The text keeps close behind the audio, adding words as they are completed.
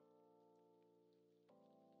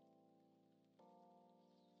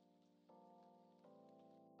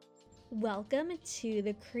Welcome to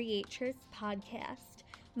the Creatress Podcast.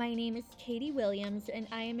 My name is Katie Williams, and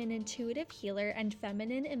I am an intuitive healer and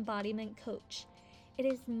feminine embodiment coach. It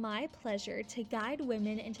is my pleasure to guide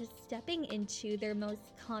women into stepping into their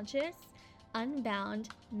most conscious, unbound,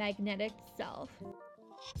 magnetic self.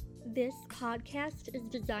 This podcast is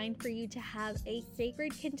designed for you to have a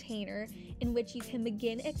sacred container in which you can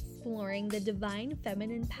begin exploring the divine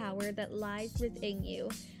feminine power that lies within you.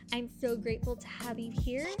 I'm so grateful to have you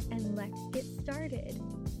here, and let's get started.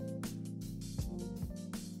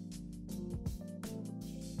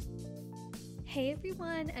 Hey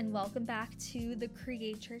everyone, and welcome back to the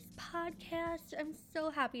Creatress Podcast. I'm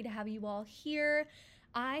so happy to have you all here.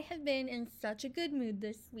 I have been in such a good mood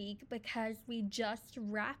this week because we just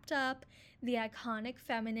wrapped up the Iconic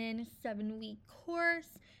Feminine 7-week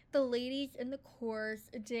course. The ladies in the course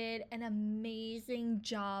did an amazing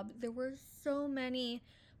job. There were so many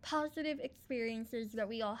positive experiences that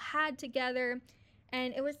we all had together,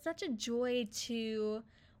 and it was such a joy to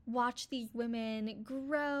watch these women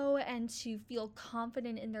grow and to feel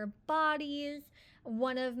confident in their bodies.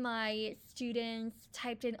 One of my students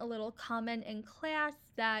typed in a little comment in class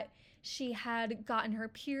that she had gotten her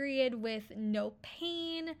period with no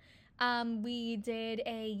pain. We did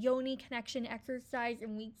a yoni connection exercise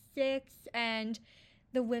in week 6, and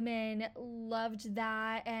the women loved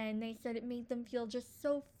that, and they said it made them feel just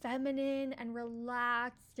so feminine and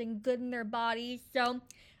relaxed and good in their bodies. So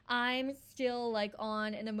I'm still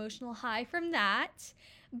on an emotional high from that.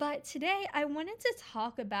 But today I wanted to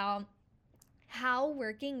talk about how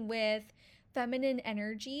working with feminine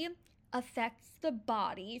energy affects the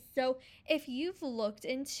body. So if you've looked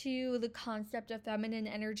into the concept of feminine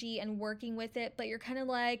energy and working with it, but you're kind of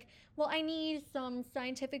like, well, I need some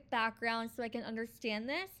scientific background so I can understand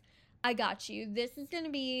this, I got you. This is going to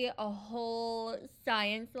be a whole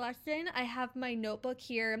science lesson. I have my notebook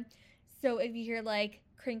here. So if you hear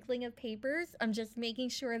crinkling of papers, I'm just making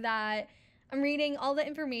sure that I'm reading all the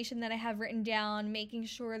information that I have written down, making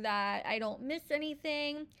sure that I don't miss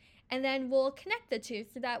anything. And then we'll connect the two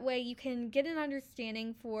so that way you can get an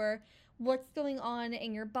understanding for what's going on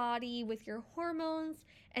in your body with your hormones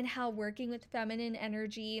and how working with feminine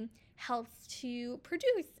energy helps to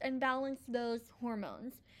produce and balance those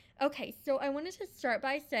hormones. Okay, so I wanted to start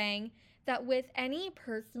by saying that with any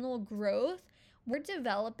personal growth, we're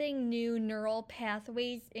developing new neural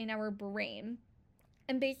pathways in our brain.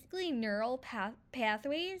 And basically, neural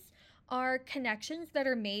pathways are connections that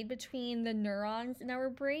are made between the neurons in our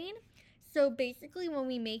brain. So basically, when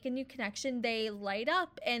we make a new connection, they light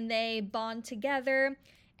up and they bond together,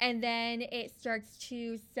 and then it starts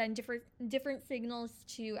to send different signals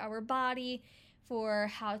to our body for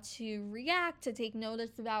how to react, to take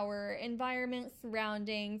notice of our environment,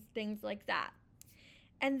 surroundings, things like that.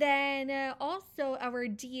 And then also our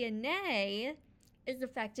DNA is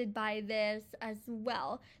affected by this as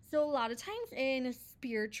well. So a lot of times in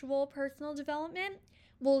spiritual personal development,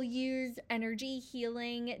 we'll use energy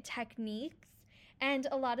healing techniques. And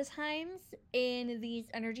a lot of times in these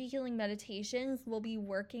energy healing meditations, we'll be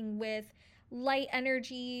working with light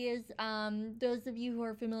energies. Those of you who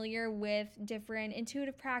are familiar with different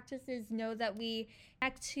intuitive practices know that we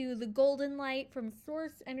connect to the golden light from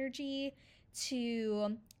source energy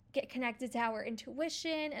to get connected to our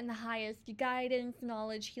intuition and the highest guidance,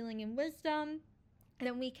 knowledge, healing, and wisdom. And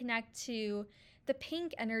then we connect to the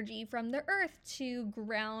pink energy from the earth to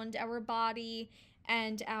ground our body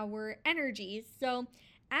and our energies. So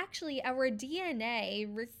actually, our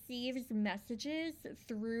DNA receives messages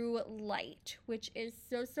through light, which is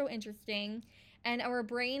so interesting. And our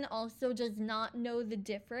brain also does not know the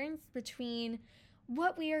difference between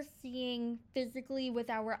what we are seeing physically with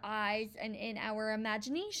our eyes and in our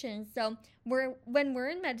imagination. So when we're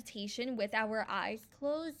in meditation with our eyes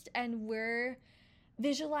closed and we're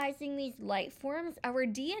visualizing these light forms, our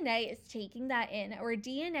DNA is taking that in. Our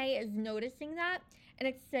DNA is noticing that and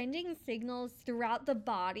it's sending signals throughout the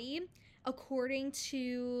body according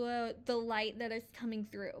to the light that is coming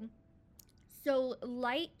through. So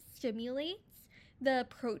light stimulates the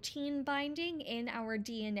protein binding in our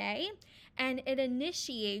DNA, and it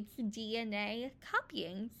initiates DNA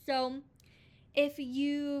copying. So if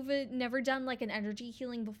you've never done an energy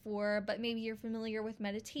healing before, but maybe you're familiar with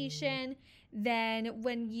meditation, then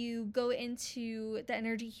when you go into the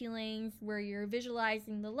energy healings where you're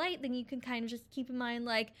visualizing the light, then you can kind of just keep in mind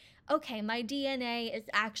okay, my DNA is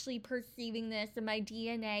actually perceiving this and my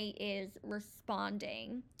DNA is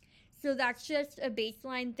responding. So that's just a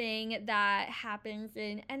baseline thing that happens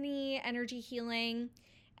in any energy healing.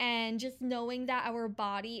 and just knowing that our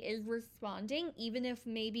body is responding, even if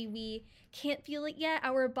maybe we can't feel it yet,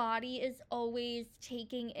 our body is always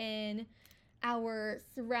taking in our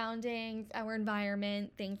surroundings, our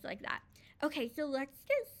environment, things like that. Okay, so let's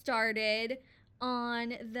get started on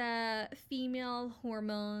the female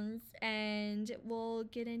hormones and we'll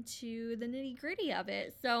get into the nitty gritty of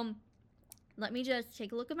it. So let me just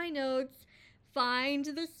take a look at my notes, find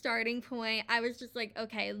the starting point. I was just like,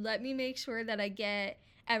 okay, let me make sure that I get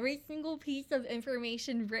every single piece of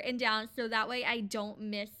information written down so that way I don't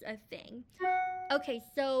miss a thing. Okay,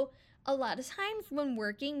 so a lot of times when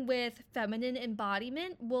working with feminine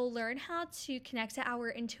embodiment, we'll learn how to connect to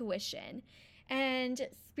our intuition. And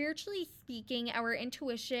spiritually speaking, our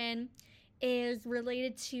intuition is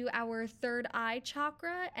related to our third eye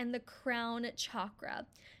chakra and the crown chakra.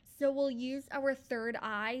 So we'll use our third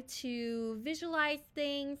eye to visualize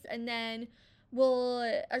things, and then we'll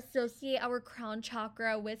associate our crown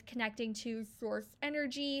chakra with connecting to source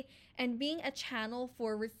energy and being a channel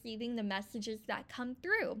for receiving the messages that come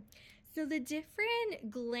through. So the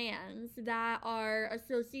different glands that are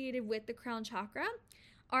associated with the crown chakra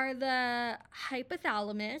are the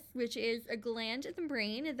hypothalamus, which is a gland in the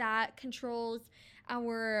brain that controls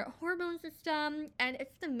our hormone system, and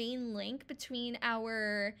it's the main link between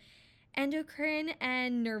our endocrine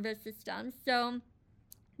and nervous system. So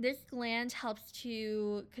this gland helps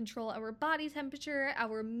to control our body temperature,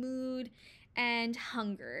 our mood, and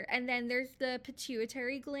hunger. And then there's the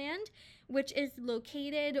pituitary gland, which is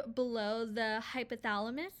located below the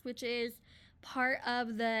hypothalamus, which is part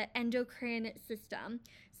of the endocrine system.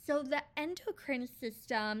 So the endocrine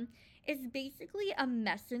system is basically a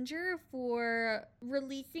messenger for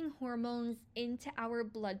releasing hormones into our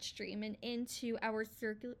bloodstream and into our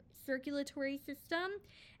circulatory system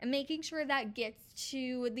and making sure that gets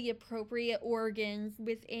to the appropriate organs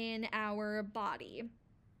within our body.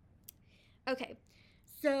 Okay,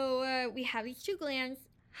 so we have these two glands,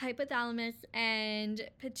 hypothalamus and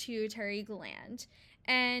pituitary gland.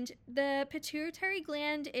 And the pituitary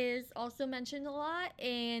gland is also mentioned a lot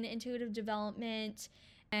in intuitive development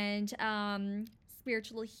and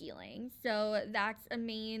spiritual healing. So that's a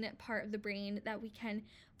main part of the brain that we can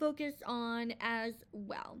focus on as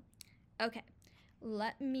well. Okay,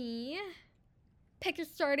 let me pick a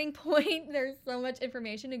starting point. There's so much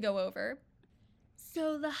information to go over.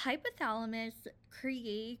 So the hypothalamus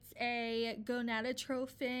creates a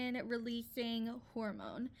gonadotrophin releasing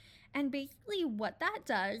hormone. And basically what that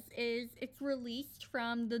does is it's released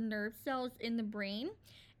from the nerve cells in the brain,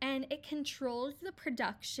 and it controls the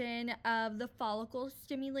production of the follicle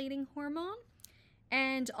stimulating hormone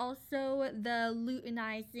and also the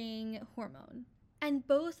luteinizing hormone. And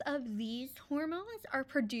both of these hormones are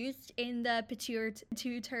produced in the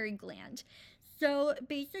pituitary gland. So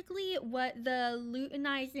basically what the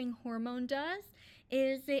luteinizing hormone does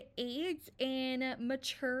is it aids in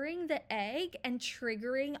maturing the egg and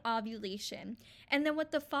triggering ovulation. And then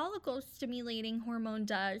what the follicle stimulating hormone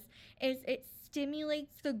does is it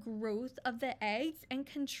stimulates the growth of the eggs and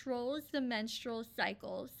controls the menstrual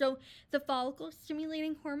cycle. So the follicle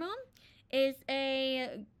stimulating hormone is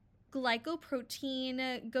a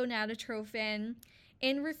glycoprotein gonadotrophin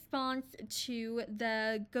in response to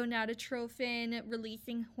the gonadotrophin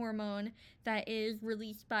releasing hormone that is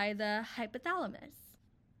released by the hypothalamus.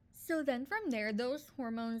 So then from there, those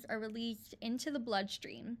hormones are released into the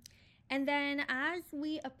bloodstream. And then as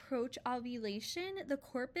we approach ovulation, the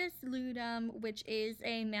corpus luteum, which is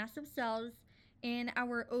a mass of cells in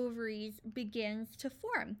our ovaries, begins to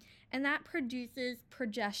form, and that produces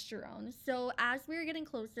progesterone. So as we're getting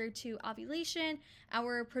closer to ovulation,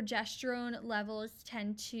 our progesterone levels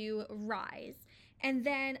tend to rise. And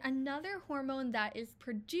then another hormone that is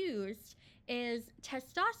produced is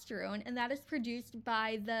testosterone, and that is produced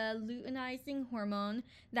by the luteinizing hormone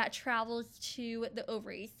that travels to the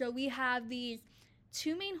ovaries. So we have these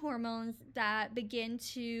two main hormones that begin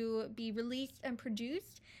to be released and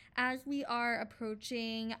produced as we are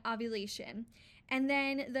approaching ovulation. And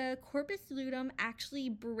then the corpus luteum actually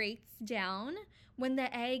breaks down when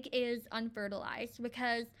the egg is unfertilized,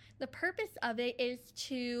 because the purpose of it is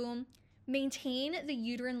to maintain the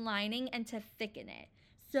uterine lining and to thicken it.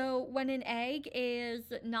 So when an egg is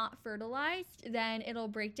not fertilized, then it'll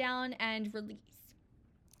break down and release.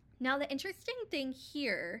 Now, the interesting thing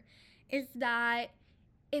here is that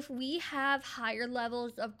if we have higher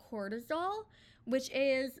levels of cortisol, which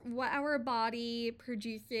is what our body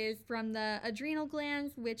produces from the adrenal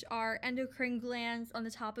glands, which are endocrine glands on the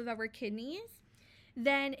top of our kidneys,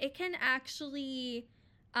 then it can actually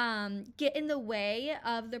get in the way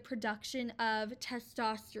of the production of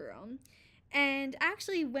testosterone. And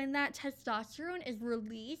actually, when that testosterone is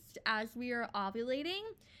released as we are ovulating,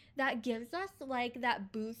 that gives us like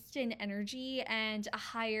that boost in energy and a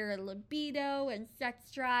higher libido and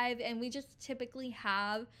sex drive. And we just typically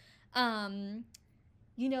have,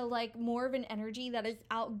 like more of an energy that is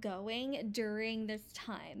outgoing during this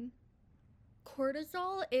time.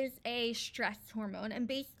 Cortisol is a stress hormone, and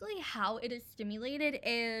basically, how it is stimulated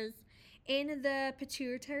is in the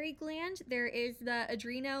pituitary gland, there is the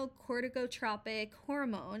adrenocorticotropic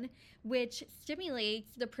hormone, which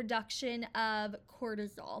stimulates the production of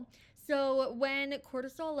cortisol. So, when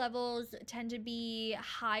cortisol levels tend to be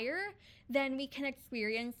higher, then we can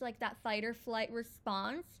experience like that fight or flight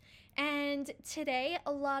response. And today,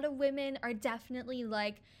 a lot of women are definitely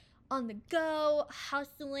like on the go,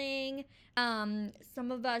 hustling. Some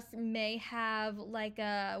of us may have like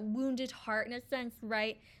a wounded heart in a sense,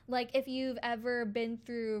 right? Like if you've ever been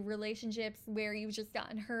through relationships where you've just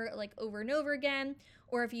gotten hurt like over and over again,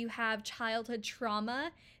 or if you have childhood trauma,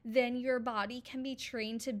 then your body can be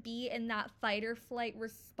trained to be in that fight or flight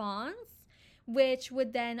response, which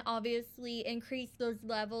would then obviously increase those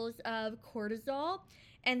levels of cortisol.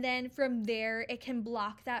 And then from there, it can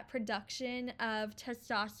block that production of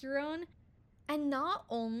testosterone. And not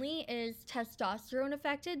only is testosterone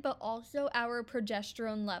affected, but also our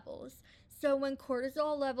progesterone levels. So when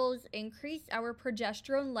cortisol levels increase, our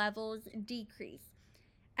progesterone levels decrease.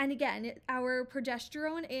 And again, our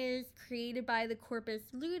progesterone is created by the corpus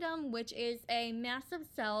luteum, which is a mass of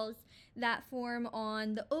cells that form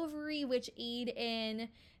on the ovary, which aid in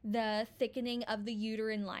the thickening of the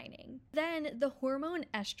uterine lining. Then the hormone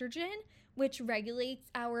estrogen, which regulates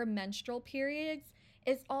our menstrual periods,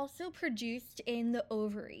 is also produced in the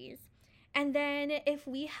ovaries. And then if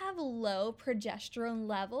we have low progesterone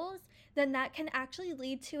levels, then that can actually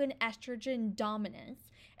lead to an estrogen dominance.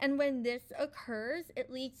 And when this occurs, it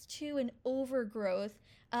leads to an overgrowth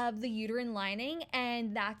of the uterine lining,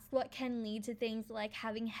 and that's what can lead to things like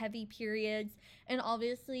having heavy periods. And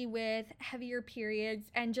obviously, with heavier periods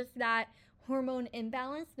and just that hormone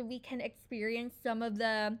imbalance, we can experience some of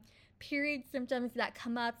the period symptoms that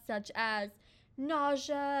come up, such as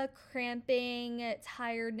nausea, cramping,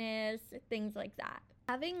 tiredness, things like that.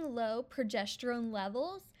 Having low progesterone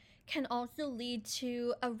levels can also lead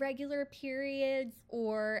to irregular periods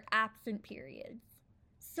or absent periods.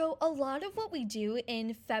 So, a lot of what we do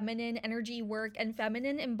in feminine energy work and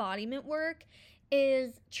feminine embodiment work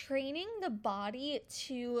is training the body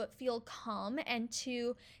to feel calm and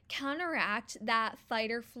to counteract that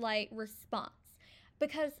fight or flight response.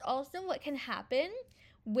 Because also, what can happen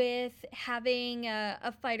with having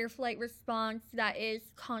a fight or flight response that is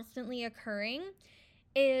constantly occurring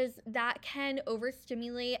is that can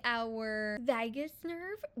overstimulate our vagus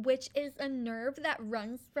nerve, which is a nerve that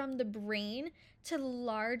runs from the brain to the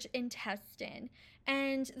large intestine.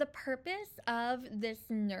 And the purpose of this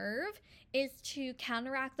nerve is to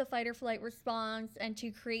counteract the fight or flight response and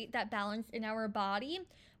to create that balance in our body.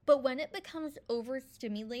 But when it becomes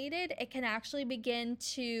overstimulated, it can actually begin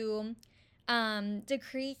to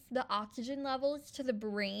decrease the oxygen levels to the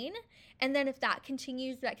brain. And then if that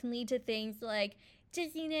continues, that can lead to things like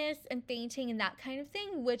dizziness and fainting and that kind of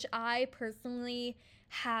thing, which I personally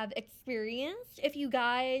have experienced. If you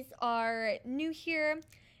guys are new here,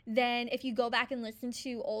 then if you go back and listen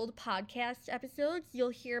to old podcast episodes, you'll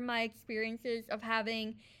hear my experiences of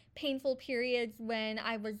having painful periods when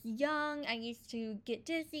I was young. I used to get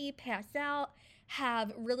dizzy, pass out,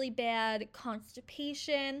 have really bad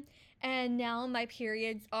constipation, and now my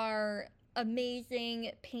periods are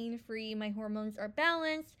amazing, pain-free, my hormones are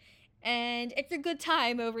balanced, and it's a good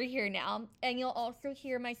time over here now. And you'll also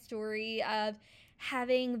hear my story of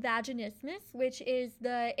having vaginismus, which is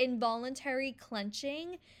the involuntary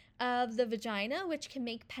clenching of the vagina, which can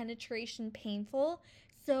make penetration painful.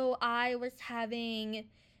 So I was having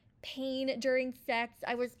pain during sex.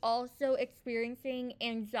 I was also experiencing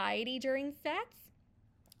anxiety during sex.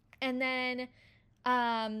 And then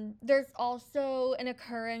there's also an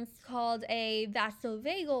occurrence called a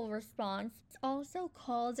vasovagal response. It's also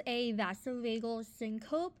called a vasovagal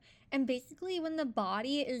syncope. And basically, when the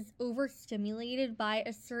body is overstimulated by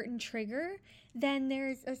a certain trigger, then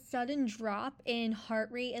there's a sudden drop in heart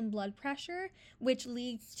rate and blood pressure, which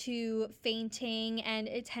leads to fainting, and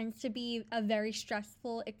it tends to be a very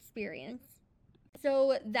stressful experience.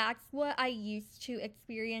 So that's what I used to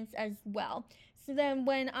experience as well. So then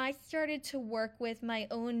when I started to work with my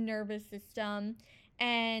own nervous system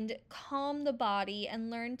and calm the body and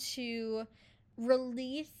learn to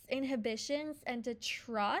release inhibitions and to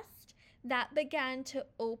trust, that began to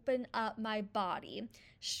open up my body.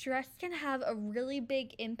 Stress can have a really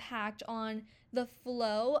big impact on the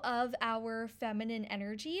flow of our feminine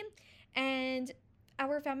energy, and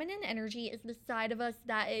our feminine energy is the side of us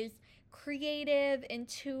that is creative,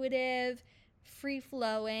 intuitive, free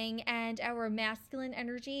flowing, and our masculine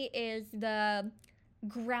energy is the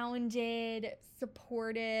grounded,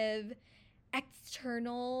 supportive,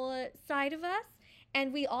 external side of us.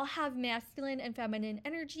 And we all have masculine and feminine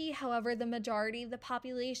energy. However, the majority of the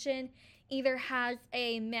population either has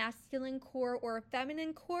a masculine core or a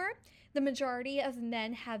feminine core. The majority of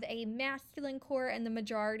men have a masculine core, and the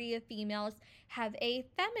majority of females have a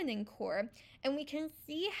feminine core. And we can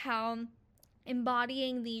see how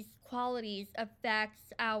embodying these qualities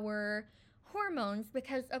affects our hormones,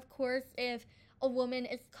 because, of course, if a woman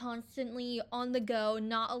is constantly on the go,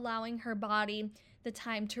 not allowing her body the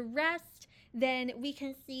time to rest, then we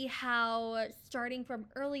can see how, starting from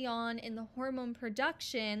early on in the hormone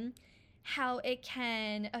production, how it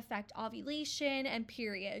can affect ovulation and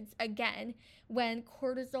periods. Again, when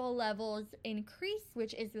cortisol levels increase,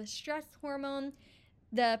 which is the stress hormone,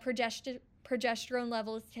 the progesterone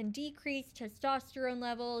levels can decrease, testosterone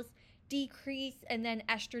levels decrease, and then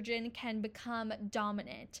estrogen can become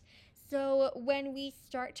dominant. So when we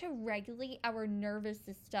start to regulate our nervous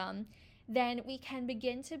system, then we can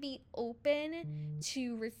begin to be open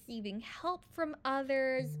to receiving help from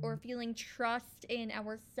others or feeling trust in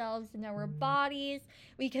ourselves and our bodies.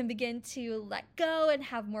 We can begin to let go and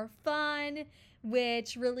have more fun,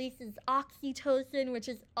 which releases oxytocin, which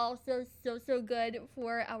is also so good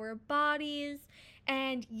for our bodies.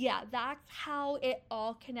 And yeah, that's how it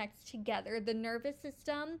all connects together. The nervous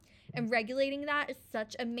system and regulating that is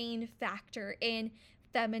such a main factor in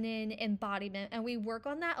feminine embodiment, and we work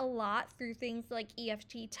on that a lot through things like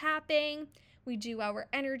EFT tapping. We do our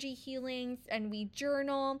energy healings and we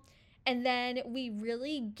journal, and then we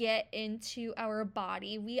really get into our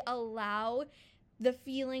body. We allow the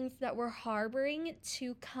feelings that we're harboring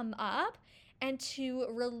to come up and to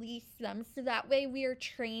release them, so that way we are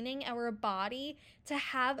training our body to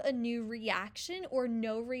have a new reaction or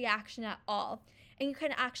no reaction at all. And you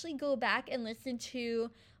can actually go back and listen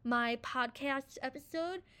to my podcast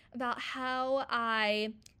episode about how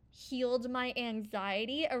I healed my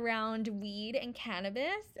anxiety around weed and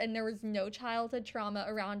cannabis, and there was no childhood trauma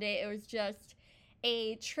around it. It was just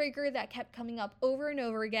a trigger that kept coming up over and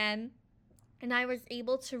over again, and I was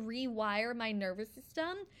able to rewire my nervous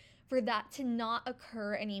system for that to not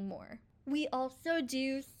occur anymore. We also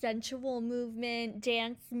do sensual movement,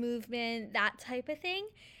 dance movement, that type of thing.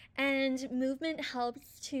 And movement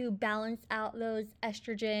helps to balance out those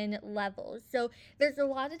estrogen levels. So there's a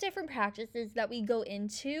lot of different practices that we go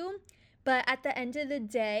into, but at the end of the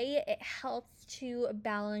day, it helps to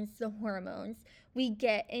balance the hormones. We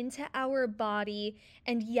get into our body,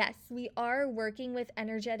 and yes, we are working with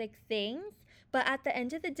energetic things, but at the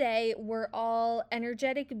end of the day, we're all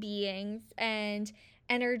energetic beings, and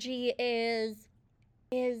energy is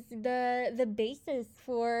the basis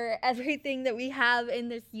for everything that we have in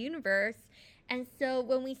this universe. And so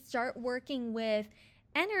when we start working with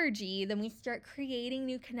energy, then we start creating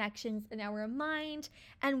new connections in our mind.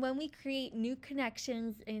 And when we create new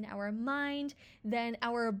connections in our mind, then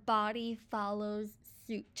our body follows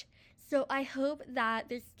suit. So I hope that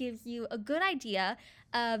this gives you a good idea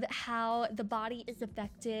of how the body is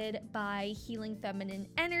affected by healing feminine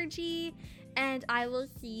energy. And I will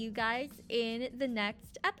see you guys in the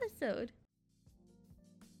next episode.